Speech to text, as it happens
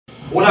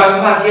Una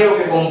vez más quiero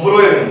que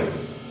comprueben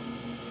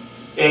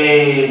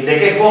de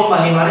qué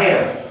formas y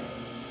maneras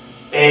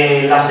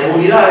la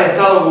seguridad del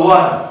Estado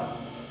cubano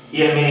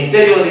y el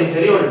Ministerio del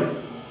Interior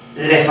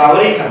le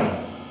fabrican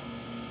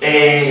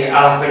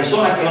a las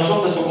personas que no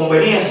son de su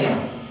conveniencia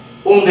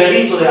un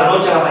delito de la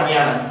noche a la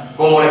mañana,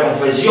 como le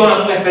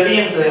confeccionan un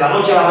expediente de la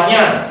noche a la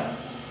mañana,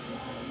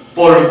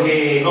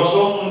 porque no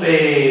son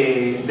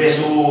de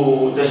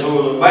su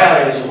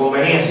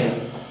conveniencia.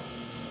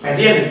 ¿Me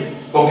entienden?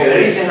 Porque le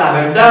dicen las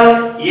verdades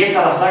y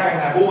estas las sacan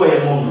a Cuba y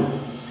el mundo.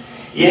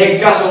 Y es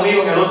el caso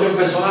mío en el orden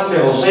personal de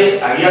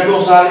José Aguilar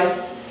González,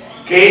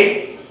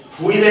 que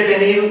fui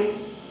detenido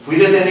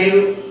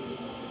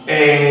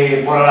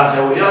por la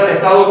seguridad del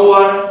Estado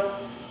cubano.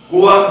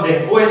 Cuba,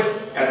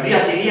 después, al día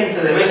siguiente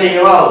de haberle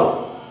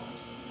llevado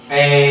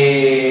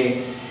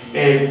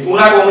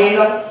una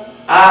comida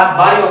a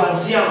varios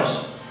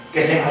ancianos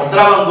que se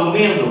encontraban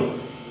durmiendo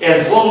en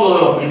el fondo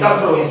del Hospital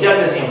Provincial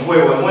de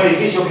Cienfueguero, en un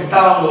edificio que está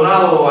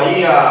abandonado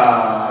allí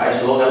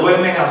donde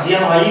duermen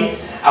ancianos allí,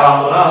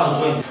 abandonados a su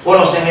suerte.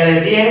 Bueno, se me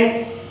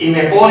detiene y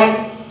me ponen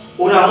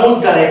una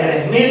multa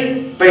de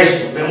 3.000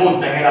 pesos de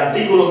multa en el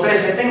artículo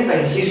 370,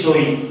 inciso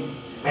I.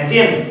 ¿Me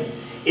entienden?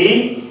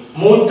 Y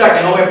multa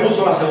que no me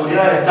puso la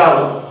seguridad del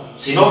Estado,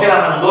 sino que la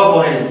mandó a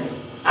poner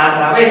a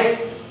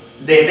través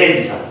de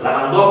Tensa, la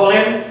mandó a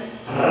poner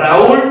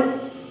Raúl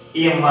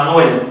y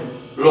Emmanuel,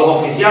 los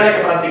oficiales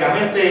que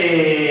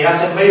prácticamente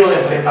hacen medio de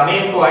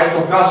enfrentamiento a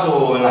estos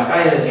casos en las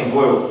calles de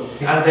Cienfueguero.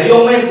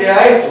 Anteriormente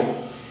a esto,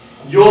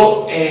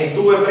 yo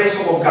estuve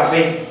preso con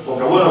café,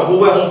 porque bueno,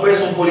 Cuba es un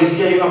preso, un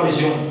policía y una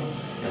prisión.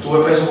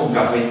 Estuve preso con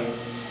café.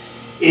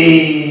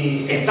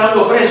 Y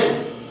estando preso,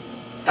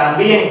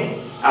 también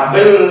al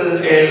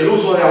ver el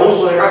uso de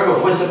abuso de cargo de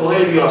fuerza de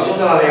poder y violación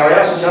de la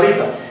legalidad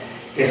socialista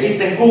que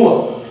existe en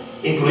Cuba,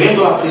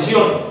 incluyendo las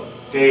prisiones,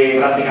 que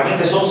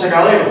prácticamente son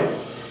secaderos,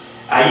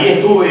 allí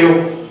estuve yo,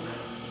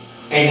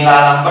 en la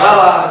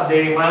alambrada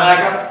de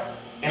Manaca,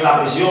 en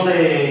la prisión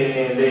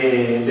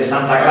de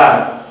Santa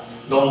Clara,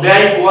 donde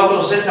hay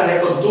 4 celdas de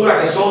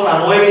tortura que son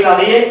la 9 y la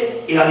 10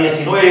 y la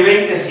 19 y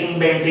 20 sin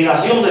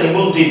ventilación de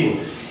ningún tipo,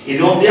 y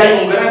donde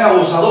hay un gran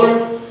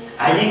abusador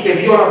allí que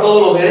viola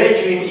todos los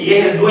derechos y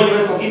es el dueño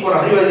de esto aquí por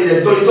arriba del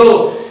director y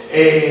todo,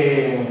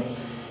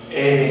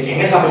 en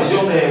esa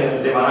prisión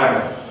de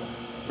Manaca.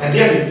 ¿Me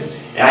entienden?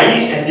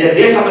 Ahí,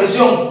 de esa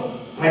prisión,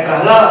 me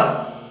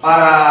trasladan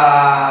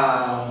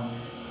para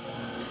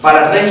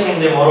el régimen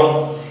de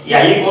Morón. Y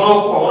allí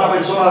conozco a una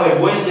persona de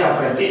vergüenza,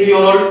 prestigio y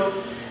honor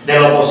de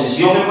la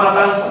oposición en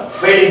Matanza,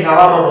 Félix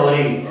Navarro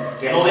Rodríguez,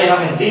 que no deja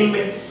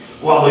mentirme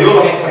cuando yo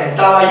los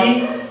enfrentaba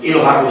allí y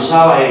los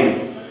acusaba a ellos,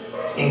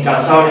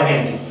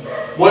 incansablemente.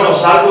 Bueno,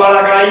 salgo a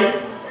la calle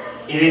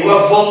y de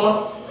igual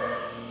forma,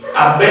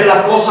 al ver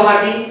las cosas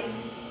aquí,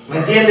 ¿me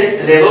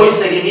entiendes? Le doy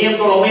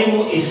seguimiento a lo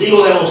mismo y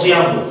sigo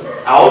denunciando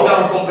a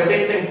órganos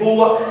competentes en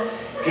Cuba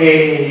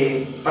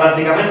que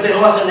prácticamente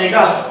no hacen ni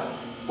caso,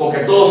 porque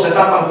todos se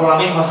tapan con la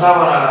misma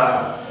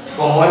sábana,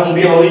 como es un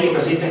viejo dicho que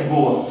existe en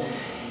Cuba.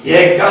 Y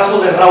es el caso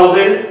de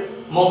Raudel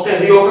Montes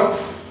de Oca,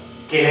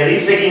 que le di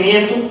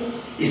seguimiento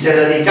y se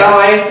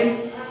dedicaba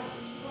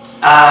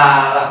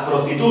a las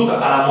prostitutas,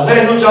 a las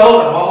mujeres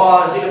luchadoras, no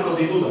vamos a decirle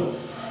prostitutas,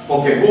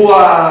 porque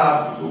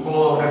Cuba,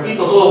 como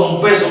repito, todo es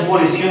un peso, un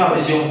policía y una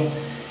prisión.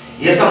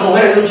 Y esas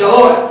mujeres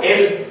luchadoras,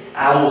 él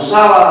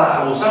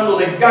abusando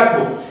del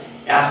cargo,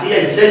 hacía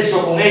el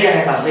sexo con ellas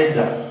en la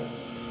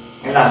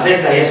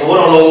celda y eso.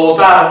 Bueno, lo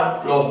votaron,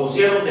 lo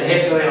pusieron de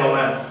jefe de la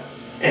ONA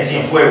en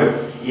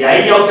Cienfueguero. Y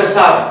ahí ya usted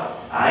sabe,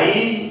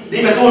 ahí,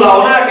 dime tú, la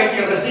ONA que es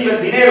quien recibe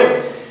el dinero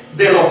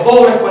de los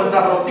pobres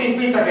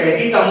cuentapropistas que le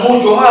quitan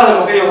mucho más de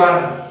lo que ellos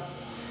ganan.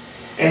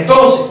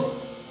 Entonces,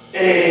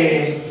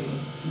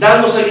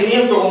 dando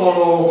seguimiento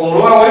como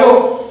lo hago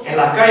yo en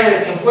las calles de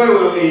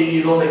Cienfueguero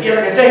y donde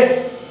quiera que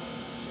esté,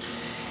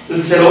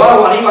 se lo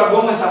hago a Aníbal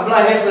Gómez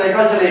Zamblá, jefe de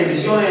cárceles y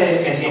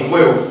prisiones en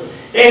Cienfueguero.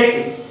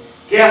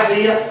 ¿Qué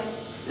hacía?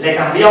 Le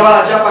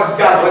cambiaba la chapa al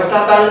carro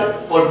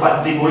estatal por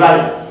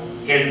particular,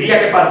 que el día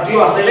que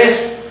partió a hacer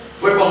eso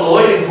fue cuando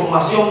doy la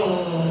información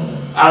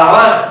a La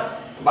Habana.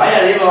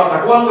 Vaya diciendo,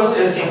 ¿hasta cuándo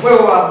el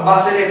Cienfueguero va a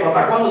hacer esto?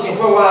 ¿Hasta cuándo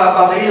Cienfueguero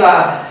va a seguir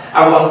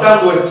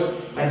aguantando esto?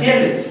 ¿Me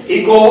entiendes?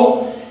 Y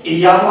cojo y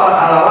llamo a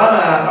La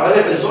Habana a través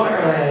de personas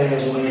que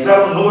me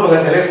suministraron números de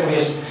teléfono y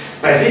eso.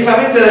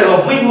 Precisamente de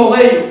los mismos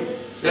de ellos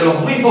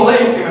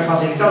que me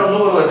facilitaron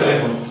números de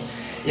teléfono.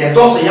 Y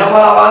entonces llamo a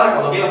La Habana,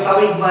 cuando vino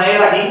estaba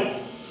Ismael aquí,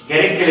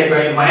 que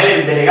era Ismael,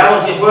 el delegado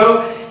en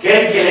Cienfueguero, que era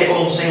el que le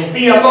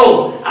consentía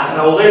todo a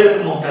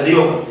Raudel Montes de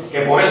Oca, que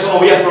por eso no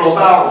había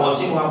explotado, como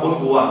decimos en buen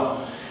cubano.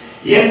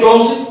 Y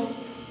entonces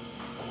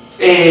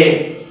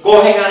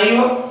cogen a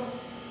Aníbal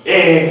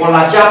con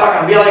la chapa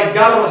cambiada del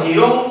carro, el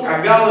jirón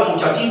cargado de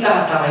muchachitas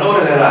hasta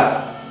menores de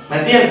edad. ¿Me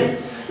entienden?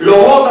 Lo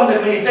botan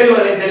del Ministerio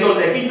del Interior,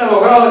 le quitan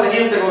los grados de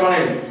teniente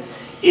coronel.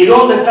 ¿Y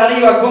dónde está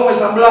Aníbal Gómez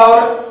Zamblá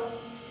ahora?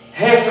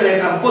 Jefe de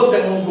transporte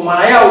en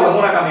Cumanayagua, en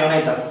una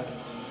camioneta.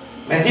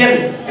 ¿Me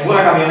entienden? En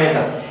una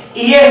camioneta.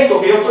 Y esto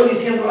que yo estoy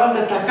diciendo ante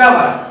estas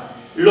cámaras,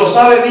 lo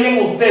sabe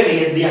bien usted,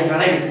 Miguel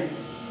Díaz-Canel,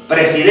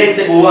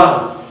 presidente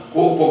cubano,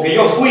 porque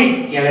yo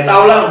fui quien le está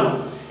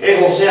hablando, es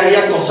José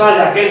Aguilar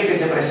González, aquel que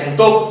se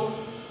presentó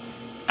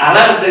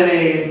alante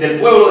del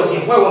pueblo de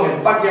Cienfuegos en el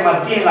Parque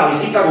Martí en la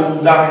visita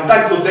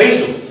gubernamental que usted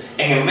hizo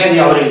en el mes de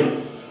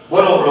abril.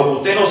 Bueno, lo que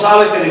usted no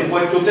sabe es que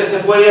después que usted se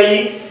fue de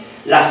allí,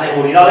 la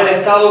seguridad del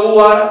Estado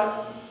cubano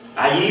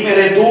allí me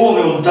detuvo,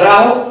 me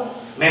ultrajo,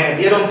 me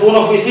metieron por una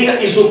oficina,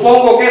 y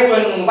supongo que esto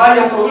en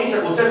varias provincias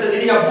que usted se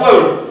dirige al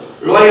pueblo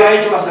lo haya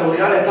hecho la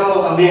seguridad del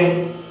Estado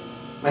también.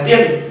 ¿Me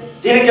entiende?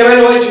 Tiene que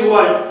haberlo hecho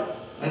igual.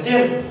 ¿Me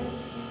entiende?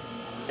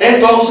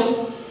 Entonces,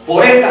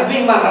 por estas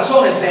mismas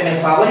razones se me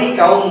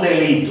fabrica un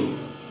delito,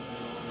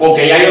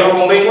 porque ya yo no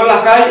convengo en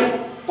las calles,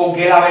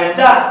 porque la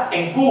verdad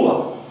en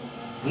Cuba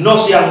no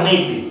se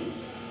admite.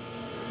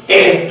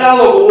 El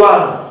Estado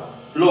cubano,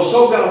 los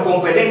órganos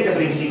competentes,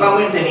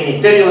 principalmente el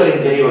Ministerio del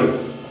Interior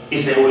y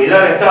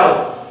Seguridad del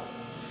Estado,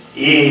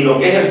 y lo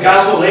que es el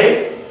caso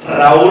de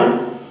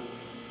Raúl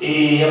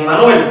y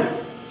Emmanuel,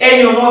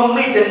 ellos no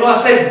admiten, no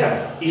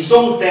aceptan y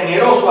son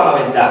temerosos a la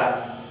verdad.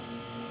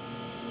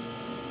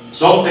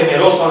 Son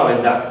temerosos a la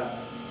verdad.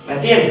 ¿Me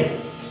entienden?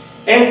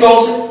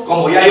 Entonces,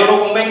 como ya yo no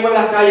convengo en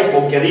las calles,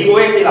 porque digo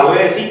esto y la voy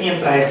a decir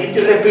mientras existe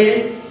y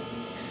respire,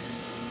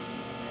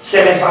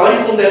 se me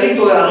fabrica un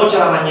delito de la noche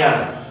a la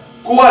mañana.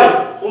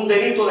 ¿Cuál? Un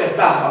delito de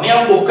estafa. Me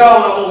han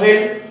buscado una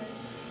mujer,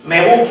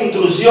 me busca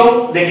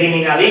intrusión de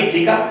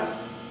criminalística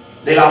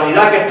de la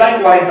unidad que está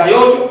en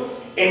 48,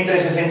 entre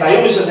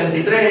 61 y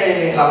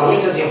 63 en la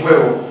provincia de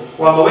Cienfuegos.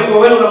 Cuando vengo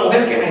a ver una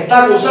mujer que me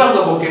está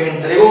acusando porque me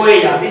entregó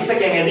ella, dice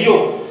que me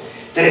dio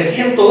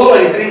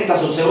 $300 y 30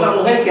 sucede, una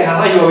mujer que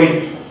jamás yo he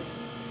visto,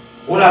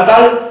 una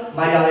tal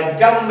María del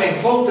Carmen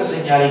Fonte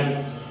Señalí.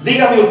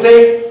 Dígame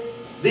usted,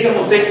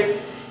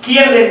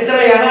 ¿quién le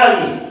entrega a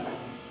nadie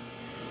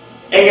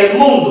en el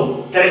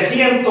mundo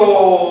 300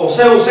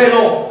 CUC,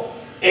 no,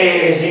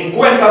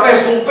 50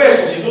 pesos, un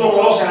peso, si tú no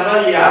conoces a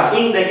nadie, a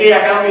fin de qué,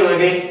 a cambio de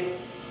qué?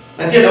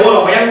 ¿Me entiendes?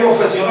 Bueno, me han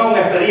confeccionado un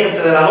expediente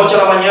de la noche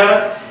a la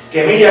mañana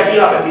que mire aquí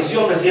la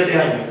petición de 7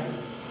 años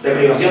de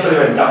privación de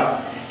libertad,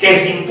 que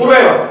sin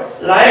prueba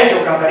la ha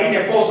hecho Catarina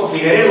Esposo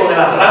Figueredo de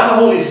la rama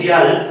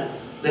judicial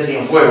de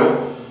Cienfuegos,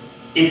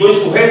 y estoy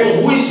sujeto a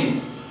un juicio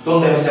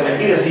donde se me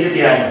pide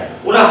 7 años.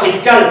 Una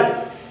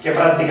fiscal que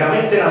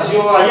prácticamente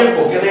nació ayer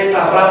porque es de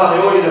esta rama de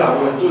hoy, de la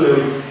juventud de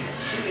hoy,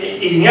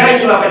 y me ha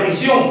hecho una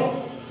petición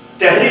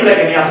terrible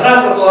que me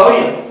arrastra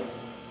todavía.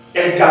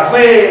 El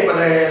café,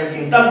 el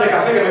quintal de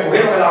café que me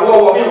cogieron en la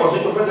guagua mía, porque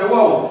soy chofer de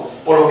guagua,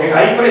 por lo que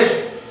caí preso,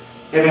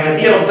 que me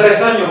metieron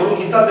 3 años por un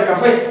quintal de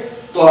café,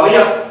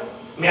 todavía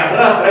me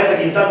arrastra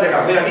este quintal de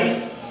café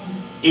aquí,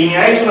 y me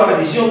ha hecho una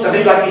petición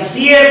terrible aquí,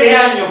 7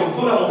 años,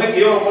 porque una mujer que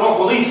yo no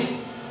conozco dice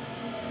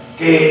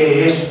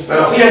que eso.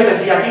 Pero fíjense,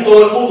 si aquí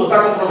todo el mundo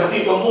está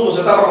comprometido, todo el mundo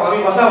se tapa con la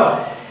misma sábana,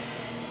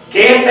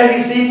 que esta es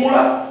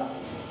discípula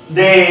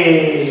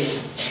de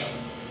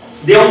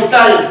un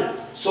tal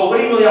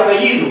sobrino de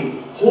apellido,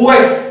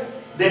 juez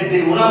del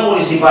Tribunal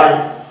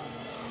Municipal,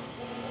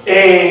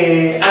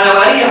 Ana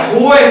María,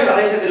 jueza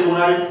de ese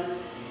tribunal.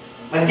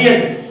 ¿Me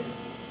entienden?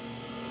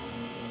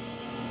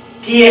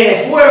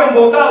 Quienes fueron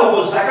votados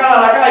por sacar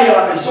a la calle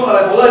a la persona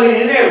de poder y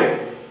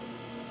dinero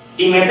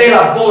y meter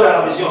a pobre a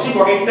la prisión. Sí,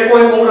 porque aquí te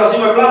cogen con un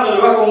racimo de plátano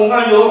y vas con 1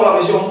 año o 2 para la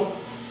prisión.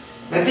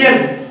 ¿Me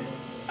entienden?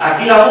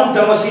 Aquí la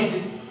multa no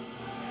existe.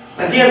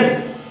 ¿Me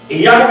entienden? Y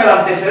ya con el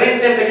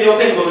antecedente este que yo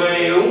tengo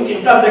de un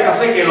quintal de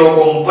café que lo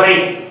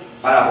compré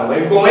para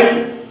poder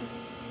comer,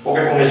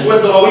 porque con el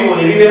sueldo no vivo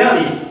ni vive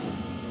nadie,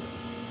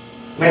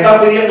 me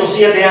están pidiendo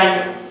 7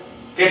 años,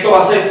 que esto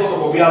va a ser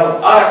fotocopiado.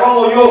 Ahora,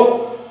 como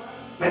yo,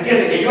 ¿me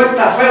entiendes? Que yo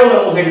estafé a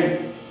una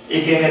mujer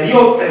y que me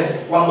dio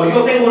 3, cuando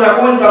yo tengo una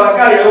cuenta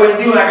bancaria, yo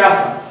vendí una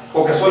casa,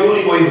 porque soy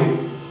único hijo,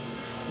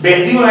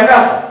 vendí una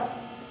casa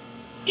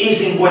y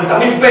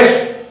 50.000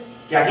 pesos,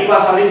 que aquí va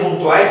a salir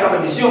junto a esta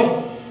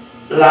petición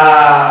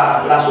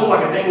la suma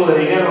que tengo de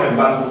dinero en el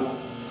banco.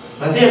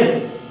 ¿Me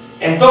entiendes?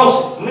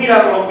 Entonces,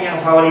 mira lo que me han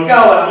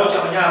fabricado de la noche a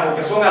la mañana,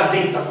 porque son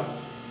artistas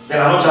de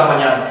la noche a la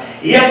mañana.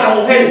 Y esa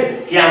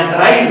mujer que han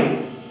traído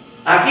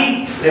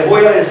aquí, les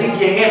voy a decir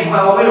quién es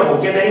más o menos,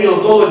 porque he tenido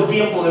todo el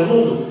tiempo del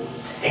mundo,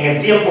 en el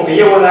tiempo que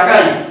llevo en la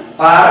calle,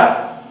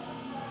 para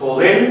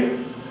poder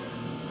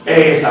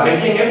saber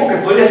quién es, porque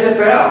estoy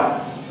desesperado.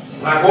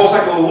 Una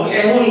cosa que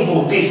es una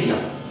injusticia.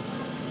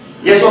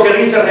 Y eso que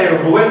dice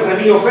Rubén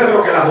Remigio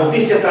Ferro, que la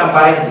justicia es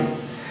transparente.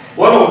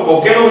 Bueno,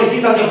 ¿por qué no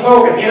visita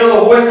Cienfuegos, que tiene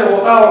 2 jueces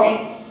votados aquí?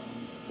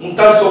 Un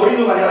tal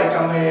sobrino, María del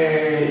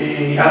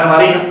Carmen y Ana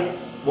María.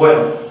 Bueno,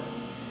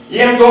 y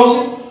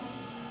entonces,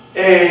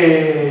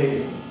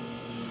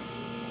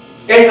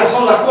 estas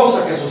son las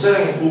cosas que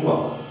suceden en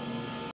Cuba.